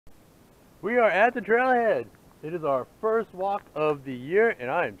We are at the trailhead. It is our first walk of the year,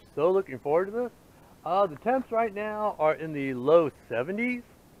 and I am so looking forward to this. The temps right now are in the low 70s,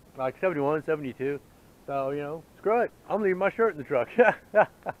 like 71, 72. So, you know, screw it. I'm leaving my shirt in the truck.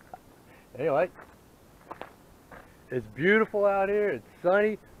 Anyway, it's beautiful out here. It's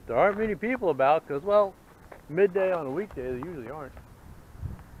sunny. There aren't many people about because, well, midday on a weekday, they usually aren't.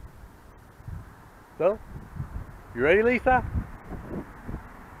 So, you ready, Lisa?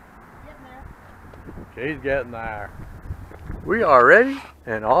 She's getting there. We are ready,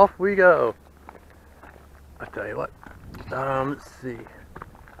 and off we go. I tell you what. Let's see.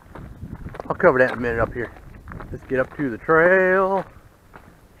 I'll cover that in a minute up here. Let's get up to the trail.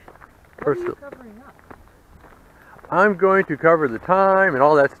 What are you covering up? I'm going to cover the time and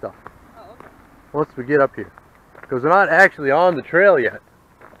all that stuff. Oh, okay. Once we get up here, because we're not actually on the trail yet.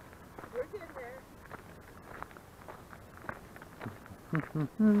 We're getting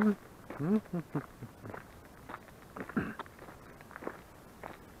there.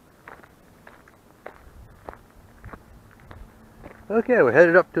 Okay, we're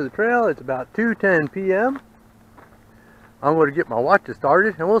headed up to the trail. It's about 2:10 p.m. I'm going to get my watches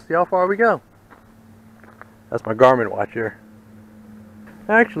started and we'll see how far we go. That's my Garmin watch here.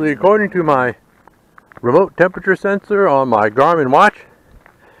 Actually, according to my remote temperature sensor on my Garmin watch,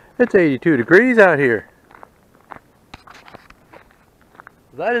 it's 82 degrees out here.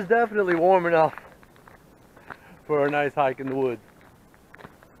 That is definitely warm enough for a nice hike in the woods.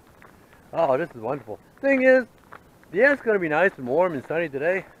 Oh, this is wonderful. Thing is, yeah, it's going to be nice and warm and sunny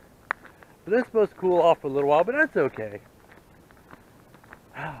today, but it's supposed to cool off for a little while, but that's okay.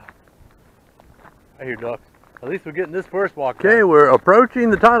 I hear ducks. At least we're getting this first walk. Okay, we're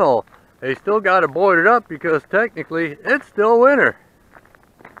approaching the tunnel. They still got it boarded up because technically it's still winter.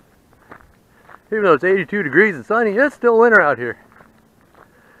 Even though it's 82 degrees and sunny, it's still winter out here.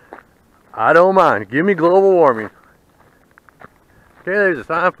 I don't mind. Give me global warming. Okay, there's a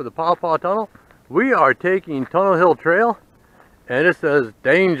sign for the Paw Paw Tunnel. We are taking Tunnel Hill Trail, and it says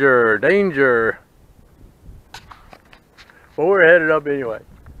danger, danger. But we're headed up anyway.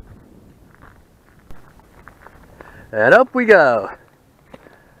 And up we go.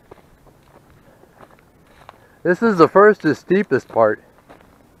 This is the first and steepest part.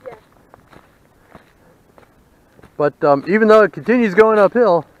 Yeah. But even though it continues going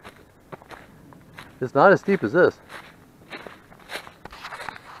uphill, it's not as steep as this.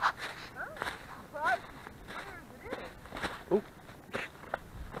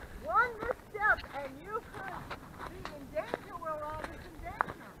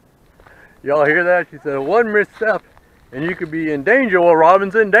 Y'all hear that? She said, one misstep and you could be in danger. Well,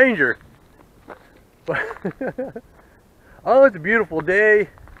 Robin's in danger. Oh, it's a beautiful day.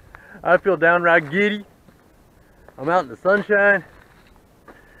 I feel downright giddy. I'm out in the sunshine.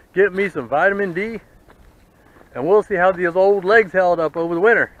 Get me some vitamin D. And we'll see how these old legs held up over the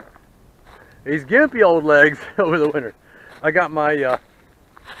winter. These gimpy old legs over the winter. I got my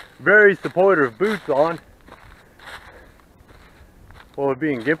very supportive boots on. Well, with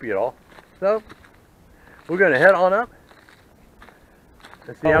being gimpy at all. So, we're going to head on up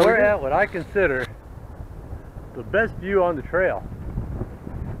and see how we're at what I consider the best view on the trail.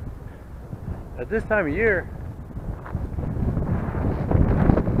 At this time of year,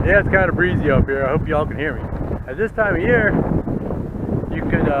 yeah, it's kind of breezy up here. I hope y'all can hear me. At this time of year, you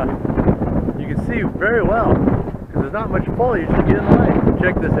can see very well because there's not much foliage to get in the way.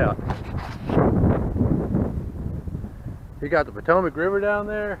 Check this out. You got the Potomac River down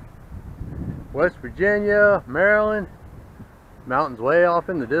there. West Virginia, Maryland, mountains way off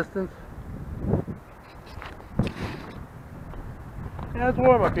in the distance. Yeah, it's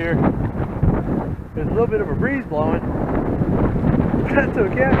warm up here. There's a little bit of a breeze blowing. That's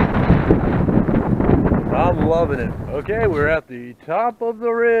okay. I'm loving it. Okay, we're at the top of the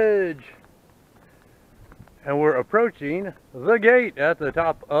ridge. And we're approaching the gate at the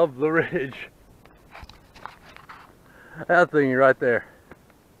top of the ridge. That thing right there.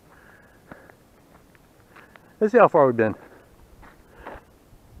 Let's see how far we've been.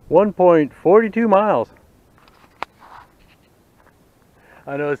 1.42 miles.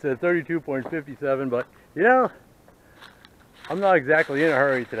 I know it said 32.57, but you know, I'm not exactly in a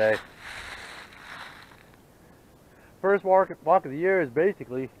hurry today. First walk of the year is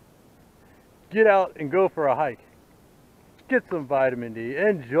basically get out and go for a hike. Get some vitamin D,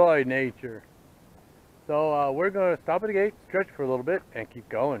 enjoy nature. So we're going to stop at the gate, stretch for a little bit, and keep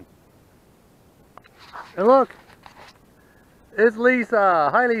going. And look, it's Lisa.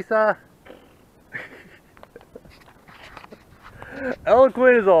 Hi, Lisa.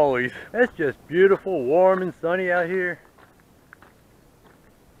 Eloquent as always. It's just beautiful, warm and sunny out here.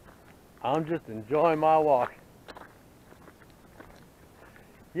 I'm just enjoying my walk.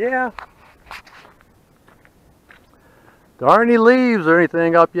 Yeah. There aren't any leaves or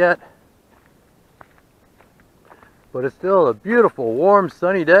anything up yet. But it's still a beautiful, warm,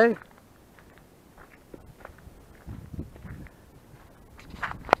 sunny day.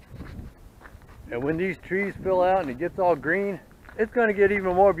 And when these trees fill out and it gets all green, it's going to get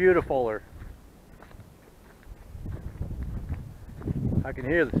even more beautifuler. I can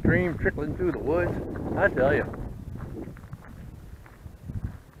hear the stream trickling through the woods. I tell you,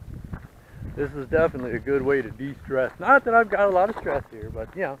 this is definitely a good way to de-stress. Not that I've got a lot of stress here,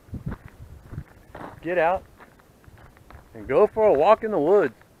 but you know, get out and go for a walk in the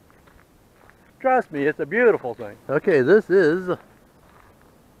woods. Trust me, it's a beautiful thing. Okay, this is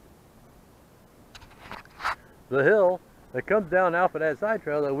the hill that comes down off of that side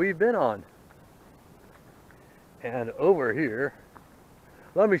trail that we've been on. And over here,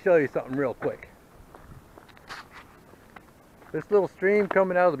 let me show you something real quick. This little stream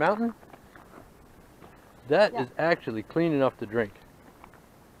coming out of the mountain, that is actually clean enough to drink.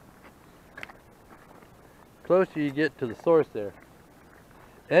 Closer you get to the source there.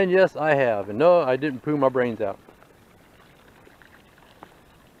 And yes, I have. And no, I didn't poo my brains out.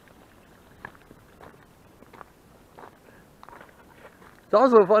 It's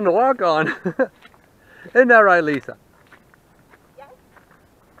also fun to walk on. Isn't that right, Lisa? Yes.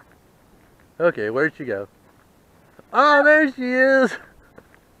 Okay, where'd she go? Oh, there she is.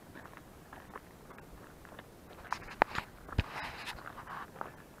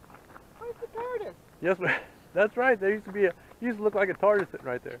 Where's the tortoise? Yes, that's right. There used to look like a tortoise sitting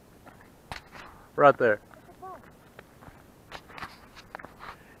right there. Right there.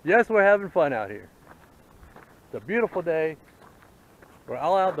 Yes, we're having fun out here. It's a beautiful day. We're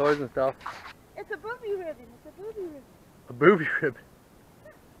all outdoors and stuff. It's a booby ribbon. It's a booby ribbon. A booby ribbon.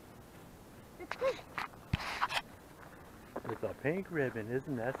 It's pink. It's a pink ribbon.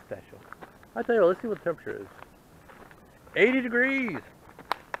 Isn't that special? I tell you what, let's see what the temperature is. 80 degrees.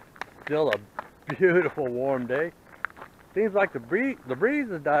 Still a beautiful warm day. Seems like the breeze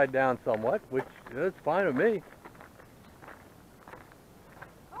has died down somewhat, which is fine with me.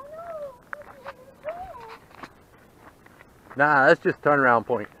 Oh no! Nah, that's just turnaround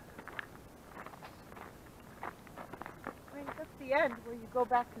point. I mean, that's the end where you go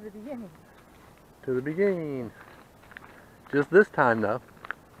back to the beginning. To the beginning. Just this time though.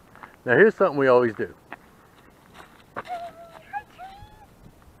 Now here's something we always do.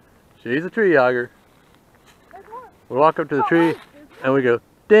 She's a tree hugger. We walk up to the tree and we go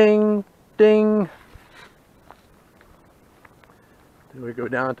ding, ding. Then we go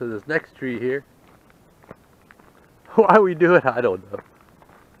down to this next tree here. Why we do it, I don't know.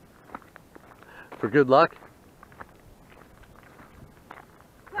 For good luck.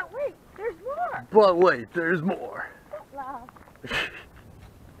 But wait, there's more. But wait, there's more. Wow.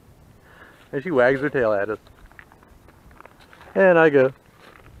 And she wags her tail at us. And I go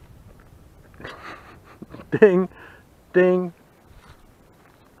ding, ding.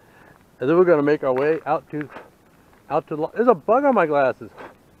 And then we're gonna make our way out to the, there's a bug on my glasses.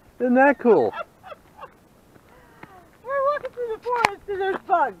 Isn't that cool? We're walking through the forest and there's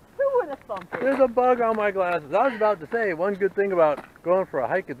bugs. Who would have thunk it? There's a bug on my glasses. I was about to say, one good thing about going for a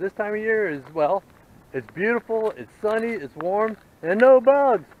hike at this time of year is, well, it's beautiful, it's sunny, it's warm, and no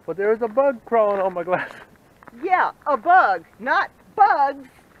bugs. But there's a bug crawling on my glasses. Yeah, a bug, not bugs.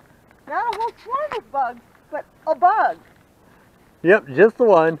 Not a whole swarm of bugs, but a bug. Yep, just the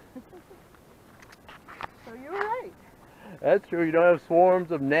one. So you're right. That's true. You don't have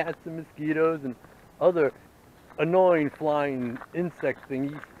swarms of gnats and mosquitoes and other annoying flying insect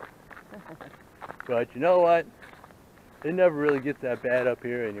thingies. But you know what? It never really gets that bad up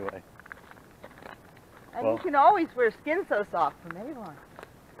here anyway. And Well, you can always wear Skin So Soft from Avon.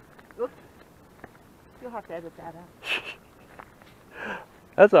 Oops. You'll have to edit that out.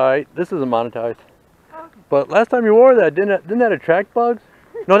 that's alright. This isn't monetized. Okay. But last time you wore that, didn't that attract bugs?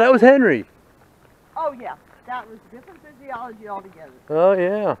 No, that was Henry. Oh yeah, that was different physiology altogether. Oh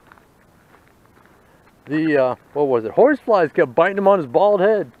yeah. The what was it? Horseflies kept biting him on his bald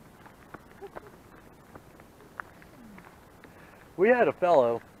head. We had a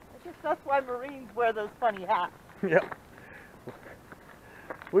fellow. I guess that's why Marines wear those funny hats. Yep.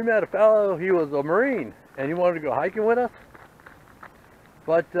 We met a fellow. He was a Marine, and he wanted to go hiking with us.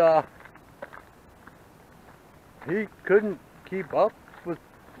 But he couldn't keep up with.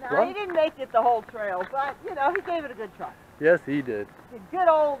 No, What? he didn't make it the whole trail, but you know, he gave it a good try. Yes, he did. A good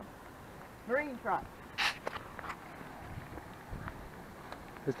old Marine try.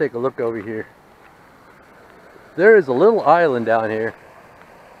 Let's take a look over here. There is a little island down here.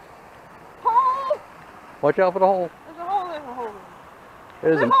 Watch out for the hole. There's a hole, there's a hole.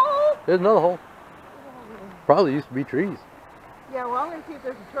 There's, There's a hole! there's another hole. There's a hole there. Probably used to be trees. Yeah, well, I'm going to see if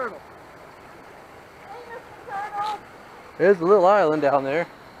there's a turtle. Hey, Mr. Turtle! There's a little island down there,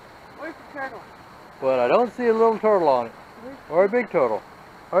 Where's the turtle? but I don't see a little turtle on it. Or a big turtle.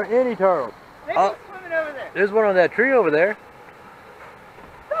 Or any turtle. Maybe he's swimming over there. There's one on that tree over there.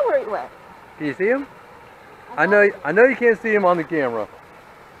 Know where he went. Can you see him? I know you can't see him on the camera.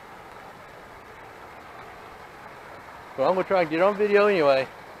 But I'm gonna try and get on video anyway.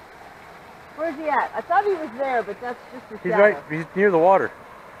 Where's he at? I thought he was there, but that's just a He's shadow. he's near the water.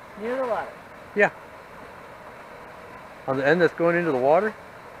 Near the water. Yeah. On the end that's going into the water,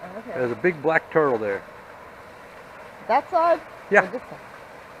 Okay. there's a big black turtle there. That side? Yeah. Or this side?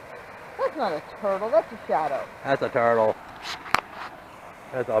 That's not a turtle, that's a shadow. That's a turtle.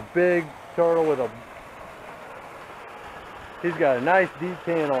 That's a big turtle with a... He's got a nice deep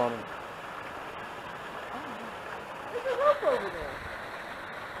tan on him. There's a rope over there.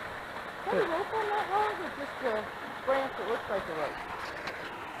 Is there a rope on that log or just a branch that looks like a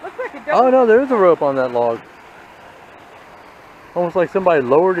rope? Looks like a double. Oh no, there is a rope on that log. Almost like somebody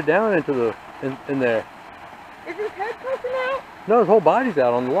lowered it down into the in there. Is his head poking out? No, his whole body's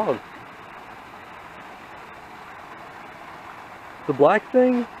out on the log. The black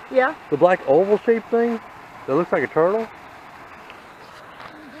thing, Yeah. the black oval shaped thing that looks like a turtle.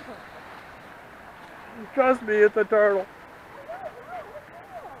 Trust me, it's a turtle.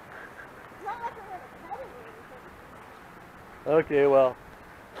 Okay, well,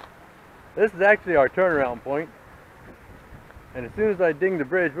 this is actually our turnaround point. And as soon as I ding the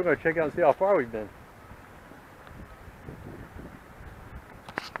bridge, we're going to check out and see how far we've been.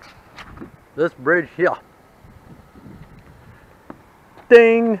 This bridge here.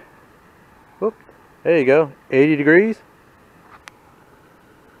 Ding! Whoop. There you go. 80 degrees.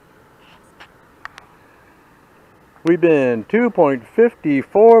 We've been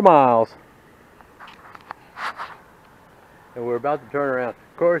 2.54 miles. And we're about to turn around.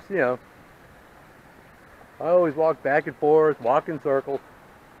 Of course, you know, I always walk back and forth, walk in circles,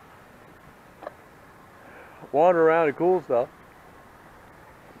 wander around and cool stuff.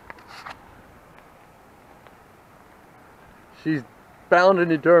 She's bound and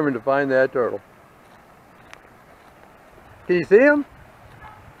determined to find that turtle. Can you see him?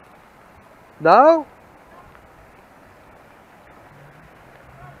 No?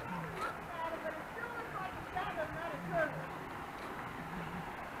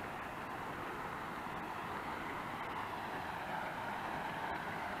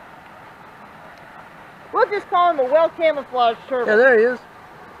 We'll just call him a well-camouflaged turtle. Yeah, there he is.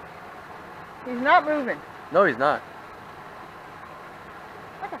 He's not moving. No, he's not.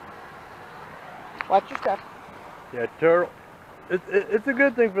 Watch your step. Yeah, turtle. It's a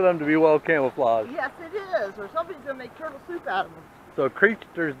good thing for them to be well camouflaged, Yes, it is. Or somebody's going to make turtle soup out of him. so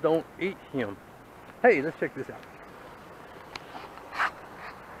creatures don't eat him. Hey, let's check this out.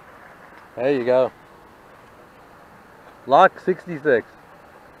 There you go. Lock 66.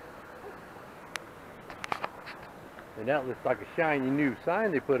 And that looks like a shiny new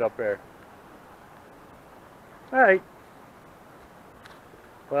sign they put up there. Alright.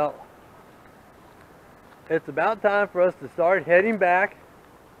 Well, it's about time for us to start heading back.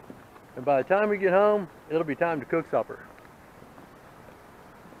 And by the time we get home, it'll be time to cook supper.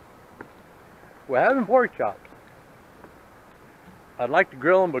 We're having pork chops. I'd like to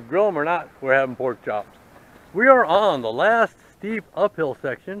grill them, but grill them or not, we're having pork chops. We are on the last steep uphill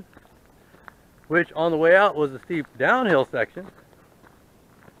section, which on the way out was a steep downhill section.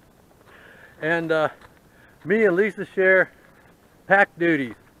 And me and Lisa share pack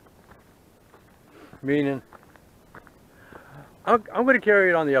duties. Meaning, I'm going to carry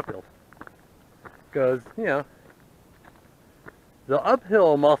it on the uphill. Because, you know, the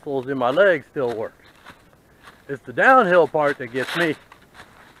uphill muscles in my legs still work. It's the downhill part that gets me.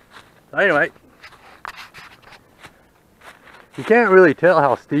 So anyway, you can't really tell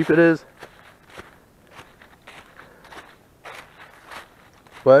how steep it is.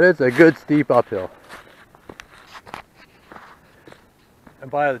 But it's a good steep uphill. And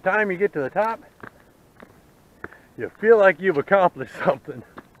by the time you get to the top, you feel like you've accomplished something.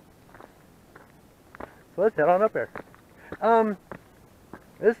 So let's head on up there.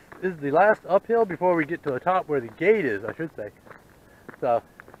 This is the last uphill before we get to the top where the gate is, I should say. So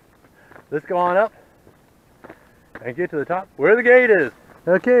let's go on up and get to the top where the gate is.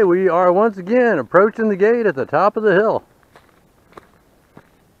 Okay, we are once again approaching the gate at the top of the hill.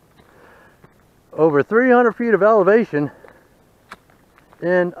 Over 300 feet of elevation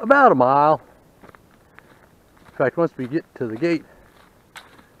in about a mile. In fact, once we get to the gate,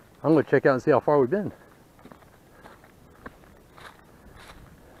 I'm going to check out and see how far we've been.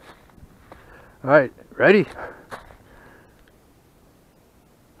 Alright, ready?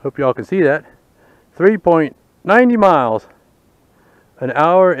 Hope y'all can see that. 3.90 miles. An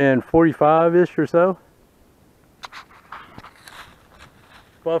hour and 45-ish or so.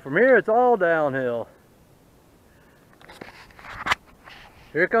 But from here, it's all downhill.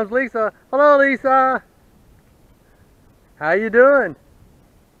 Here comes Lisa. Hello, Lisa. How you doing?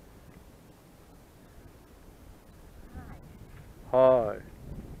 Hi.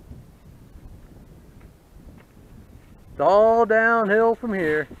 It's all downhill from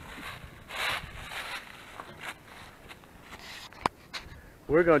here.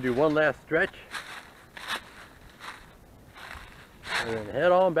 We're going to do one last stretch and then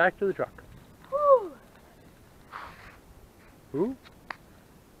head on back to the truck. Whew. Ooh.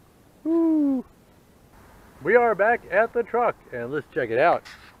 Ooh. We are back at the truck and let's check it out.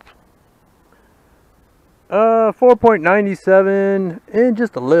 4.97 in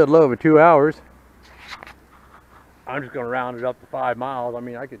just a little over 2 hours. I'm just going to round it up to 5 miles. I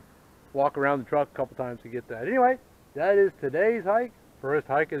mean, I could walk around the truck a couple times to get that. Anyway, that is today's hike. First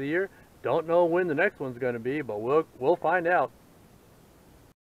hike of the year. Don't know when the next one's going to be, but we'll find out.